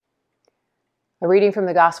A reading from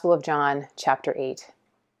the Gospel of John, chapter 8.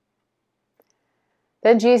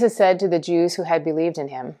 Then Jesus said to the Jews who had believed in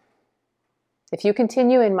him, "If you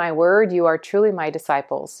continue in my word, you are truly my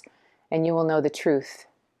disciples, and you will know the truth,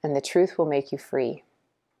 and the truth will make you free."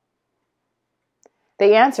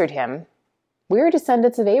 They answered him, "We are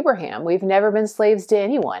descendants of Abraham. We've never been slaves to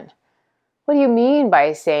anyone. What do you mean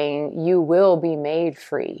by saying you will be made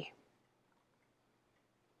free?"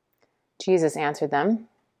 Jesus answered them,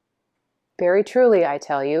 "Very truly, I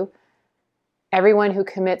tell you, everyone who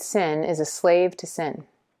commits sin is a slave to sin.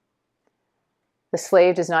 The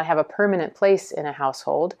slave does not have a permanent place in a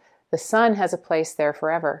household. The son has a place there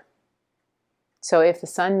forever. So if the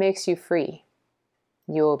Son makes you free,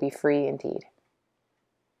 you will be free indeed."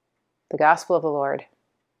 The Gospel of the Lord.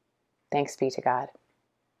 Thanks be to God.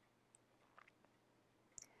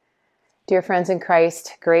 Dear friends in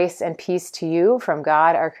Christ, grace and peace to you from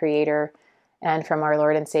God our Creator and from our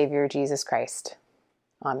Lord and Savior Jesus Christ.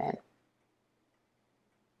 Amen.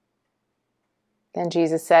 Then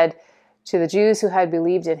Jesus said to the Jews who had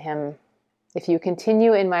believed in him, "If you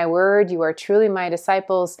continue in my word, you are truly my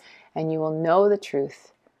disciples, and you will know the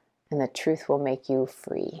truth, and the truth will make you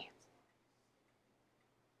free."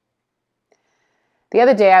 The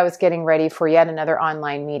other day I was getting ready for yet another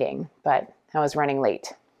online meeting, but I was running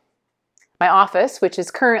late. My office, which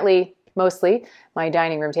is currently mostly my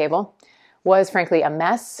dining room table, was frankly a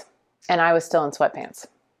mess, and I was still in sweatpants.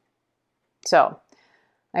 So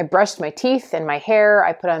I brushed my teeth and my hair,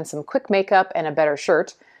 I put on some quick makeup and a better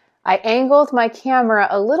shirt, I angled my camera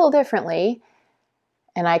a little differently,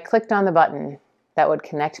 and I clicked on the button that would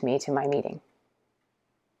connect me to my meeting.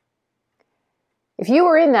 If you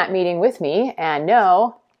were in that meeting with me, and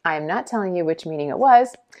no, I am not telling you which meeting it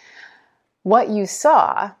was, what you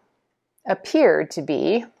saw appeared to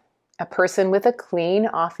be a person with a clean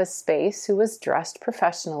office space who was dressed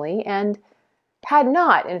professionally and had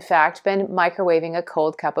not, in fact, been microwaving a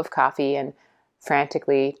cold cup of coffee and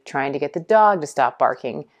frantically trying to get the dog to stop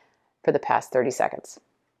barking for the past 30 seconds.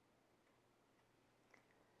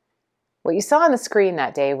 What you saw on the screen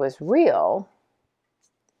that day was real,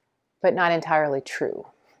 but not entirely true.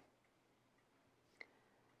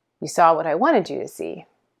 You saw what I wanted you to see,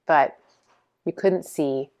 but you couldn't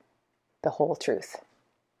see the whole truth.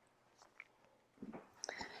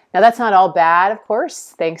 Now, that's not all bad, of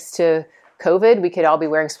course. Thanks to COVID, we could all be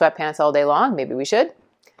wearing sweatpants all day long. Maybe we should.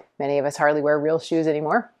 Many of us hardly wear real shoes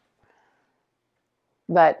anymore.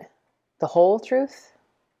 But the whole truth,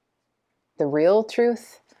 the real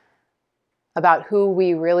truth about who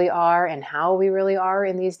we really are and how we really are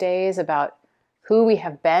in these days, about who we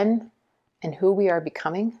have been and who we are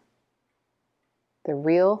becoming, the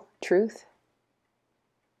real truth,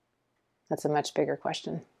 that's a much bigger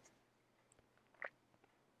question.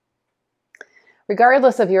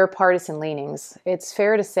 Regardless of your partisan leanings, it's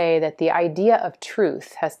fair to say that the idea of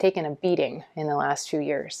truth has taken a beating in the last few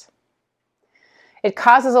years. It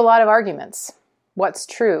causes a lot of arguments. What's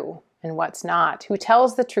true and what's not? Who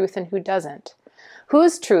tells the truth and who doesn't?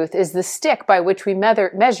 Whose truth is the stick by which we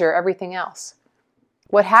measure everything else?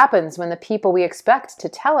 What happens when the people we expect to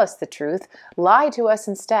tell us the truth lie to us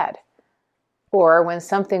instead? Or when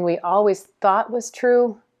something we always thought was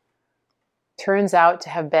true turns out to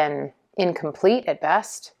have been incomplete at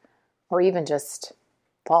best, or even just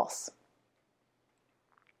false?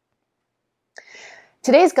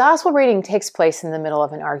 Today's gospel reading takes place in the middle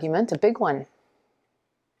of an argument, a big one.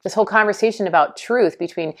 This whole conversation about truth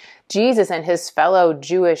between Jesus and his fellow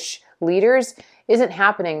Jewish leaders isn't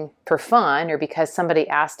happening for fun or because somebody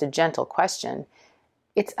asked a gentle question.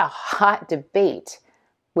 It's a hot debate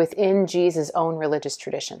within Jesus' own religious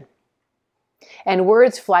tradition. And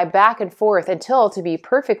words fly back and forth until, to be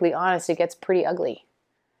perfectly honest, it gets pretty ugly.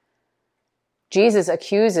 Jesus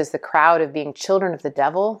accuses the crowd of being children of the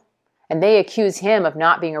devil, and they accuse him of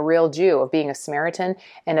not being a real Jew, of being a Samaritan,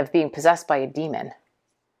 and of being possessed by a demon.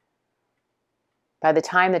 By the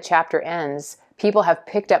time the chapter ends, people have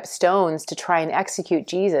picked up stones to try and execute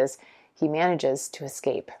Jesus. He manages to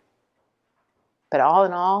escape. But all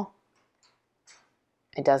in all,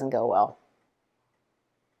 it doesn't go well.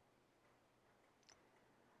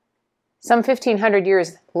 Some 1,500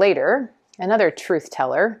 years later, another truth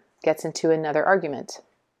teller gets into another argument.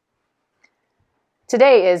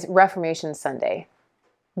 Today is Reformation Sunday,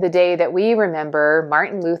 the day that we remember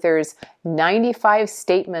Martin Luther's 95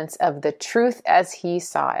 statements of the truth as he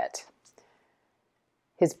saw it.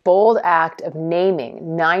 His bold act of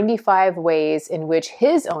naming 95 ways in which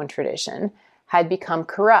his own tradition had become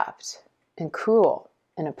corrupt and cruel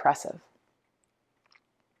and oppressive.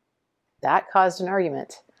 That caused an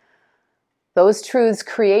argument. Those truths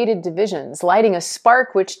created divisions, lighting a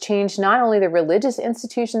spark which changed not only the religious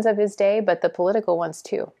institutions of his day, but the political ones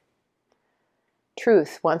too.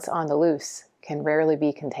 Truth, once on the loose, can rarely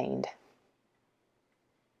be contained.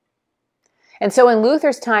 And so in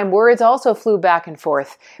Luther's time, words also flew back and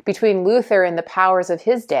forth between Luther and the powers of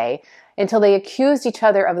his day until they accused each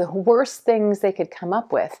other of the worst things they could come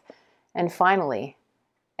up with, and finally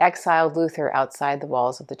exiled Luther outside the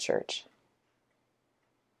walls of the church.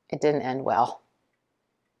 It didn't end well.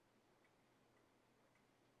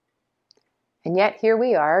 And yet here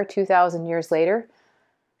we are, 2,000 years later,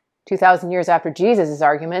 2,000 years after Jesus'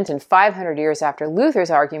 argument and 500 years after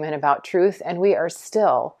Luther's argument about truth, and we are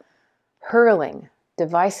still hurling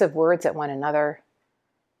divisive words at one another,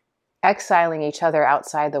 exiling each other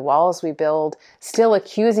outside the walls we build, still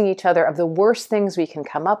accusing each other of the worst things we can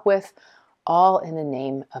come up with, all in the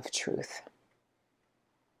name of truth.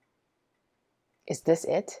 Is this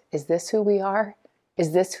it? Is this who we are?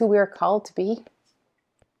 Is this who we are called to be?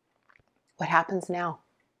 What happens now?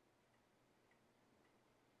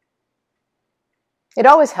 It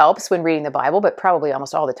always helps when reading the Bible, but probably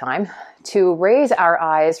almost all the time, to raise our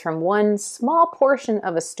eyes from one small portion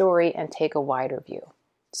of a story and take a wider view.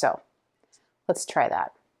 So, let's try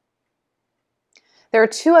that. There are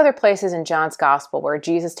two other places in John's Gospel where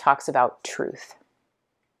Jesus talks about truth.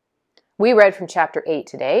 We read from chapter 8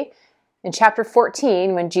 today. In chapter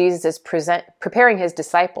 14, when Jesus is preparing his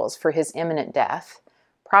disciples for his imminent death,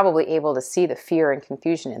 probably able to see the fear and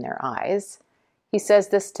confusion in their eyes, he says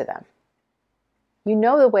this to them: "You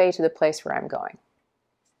know the way to the place where I'm going."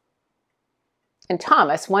 And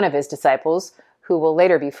Thomas, one of his disciples, who will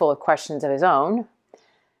later be full of questions of his own,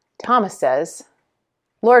 Thomas says,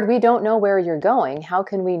 "Lord, we don't know where you're going. How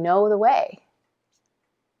can we know the way?"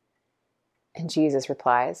 And Jesus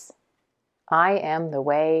replies, "I am the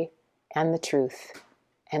way and the truth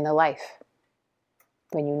and the life.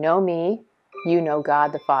 When you know me, you know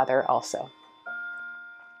God the Father also."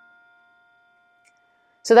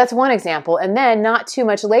 So that's one example. And then not too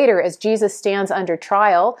much later, as Jesus stands under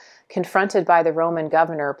trial, confronted by the Roman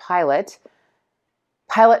governor Pilate,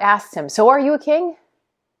 Pilate asks him, "So are you a king?"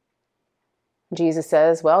 Jesus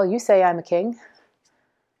says, "Well, you say I'm a king.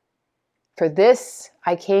 For this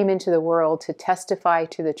I came into the world to testify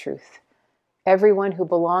to the truth. Everyone who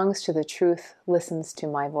belongs to the truth listens to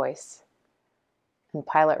my voice." And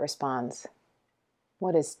Pilate responds,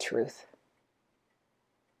 "What is truth?"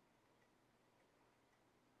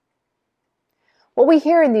 What we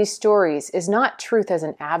hear in these stories is not truth as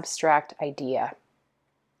an abstract idea.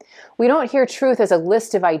 We don't hear truth as a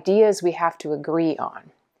list of ideas we have to agree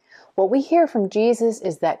on. What we hear from Jesus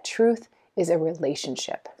is that truth is a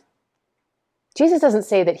relationship. Jesus doesn't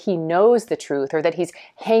say that he knows the truth or that he's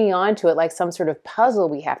hanging on to it like some sort of puzzle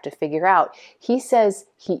we have to figure out. He says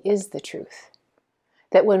he is the truth.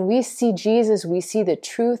 That when we see Jesus, we see the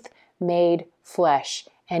truth made flesh,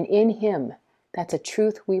 and in him, that's a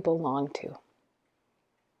truth we belong to.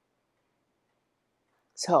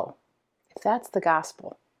 So, if that's the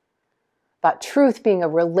gospel, about truth being a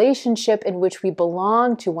relationship in which we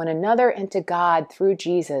belong to one another and to God through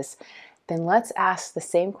Jesus, then let's ask the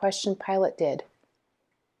same question Pilate did.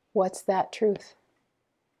 What's that truth?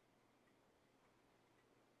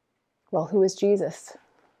 Well, who is Jesus?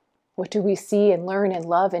 What do we see and learn and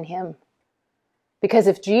love in him? Because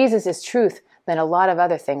if Jesus is truth, then a lot of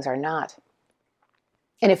other things are not.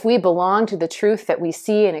 And if we belong to the truth that we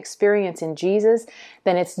see and experience in Jesus,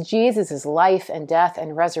 then it's Jesus' life and death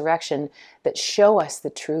and resurrection that show us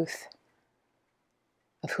the truth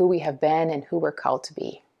of who we have been and who we're called to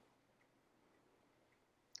be.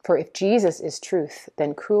 For if Jesus is truth,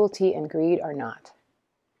 then cruelty and greed are not.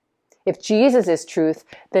 If Jesus is truth,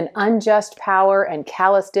 then unjust power and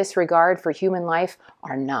callous disregard for human life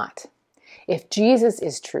are not. If Jesus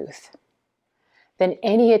is truth, then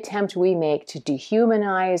any attempt we make to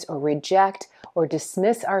dehumanize or reject or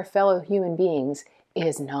dismiss our fellow human beings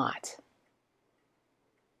is not.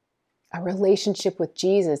 A relationship with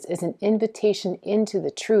Jesus is an invitation into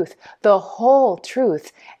the truth, the whole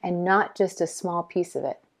truth, and not just a small piece of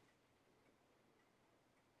it.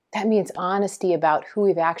 That means honesty about who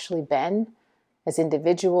we've actually been as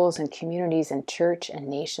individuals and communities and church and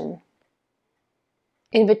nation.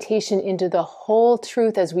 Invitation into the whole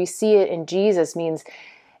truth as we see it in Jesus means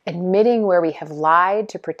admitting where we have lied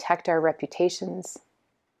to protect our reputations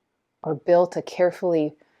or built a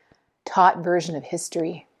carefully taught version of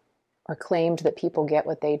history or claimed that people get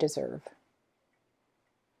what they deserve.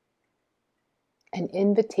 An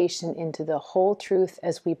invitation into the whole truth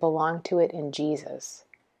as we belong to it in Jesus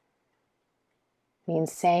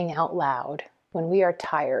means saying out loud when we are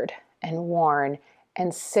tired and worn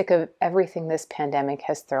and sick of everything this pandemic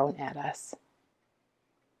has thrown at us.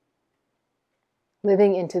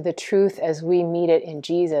 Living into the truth as we meet it in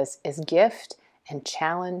Jesus is gift and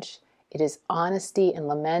challenge. It is honesty and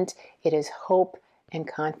lament. It is hope and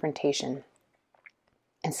confrontation.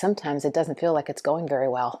 And sometimes it doesn't feel like it's going very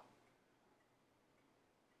well.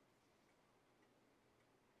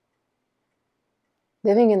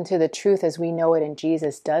 Living into the truth as we know it in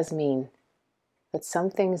Jesus does mean that some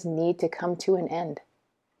things need to come to an end.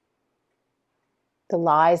 The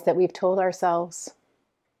lies that we've told ourselves,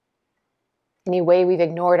 any way we've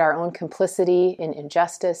ignored our own complicity in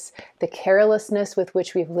injustice, the carelessness with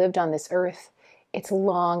which we've lived on this earth, it's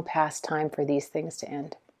long past time for these things to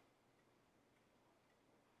end.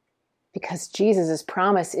 Because Jesus'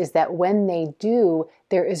 promise is that when they do,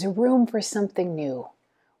 there is room for something new.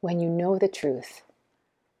 When you know the truth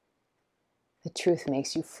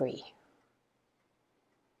makes you free.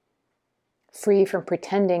 Free from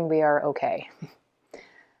pretending we are okay.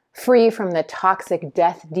 Free from the toxic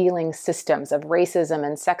death-dealing systems of racism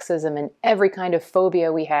and sexism and every kind of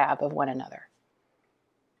phobia we have of one another.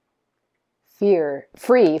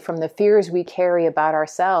 Free from the fears we carry about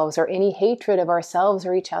ourselves or any hatred of ourselves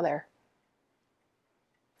or each other.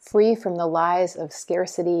 Free from the lies of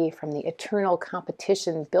scarcity, from the eternal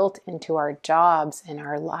competition built into our jobs and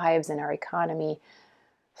our lives and our economy.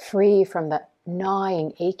 Free from the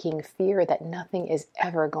gnawing, aching fear that nothing is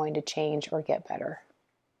ever going to change or get better.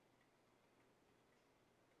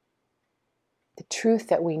 The truth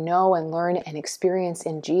that we know and learn and experience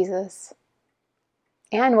in Jesus,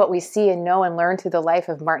 and what we see and know and learn through the life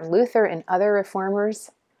of Martin Luther and other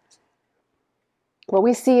reformers, what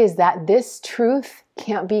we see is that this truth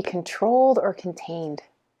can't be controlled or contained.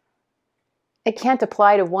 It can't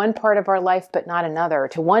apply to one part of our life but not another,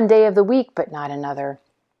 to one day of the week but not another.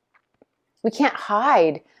 We can't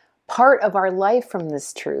hide part of our life from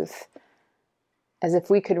this truth, as if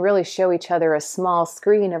we could really show each other a small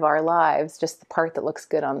screen of our lives, just the part that looks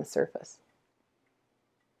good on the surface.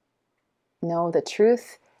 No, the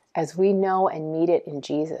truth as we know and meet it in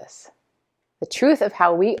Jesus. The truth of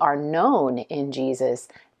how we are known in Jesus,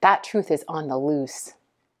 that truth is on the loose.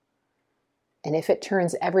 And if it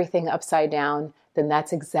turns everything upside down, then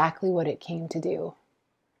that's exactly what it came to do.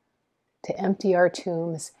 To empty our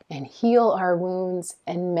tombs and heal our wounds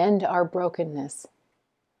and mend our brokenness.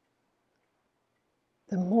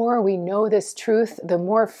 The more we know this truth, the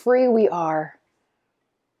more free we are.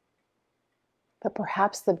 But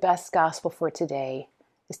perhaps the best gospel for today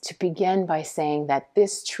is to begin by saying that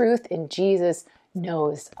this truth in Jesus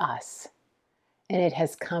knows us. And it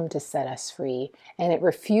has come to set us free. And it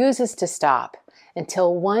refuses to stop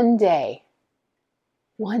until one day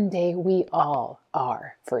we all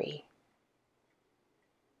are free.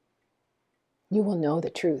 You will know the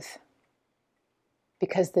truth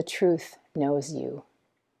because the truth knows you.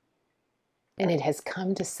 And it has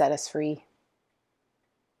come to set us free.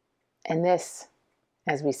 And this,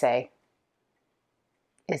 as we say,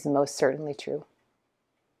 is most certainly true.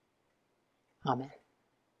 Amen.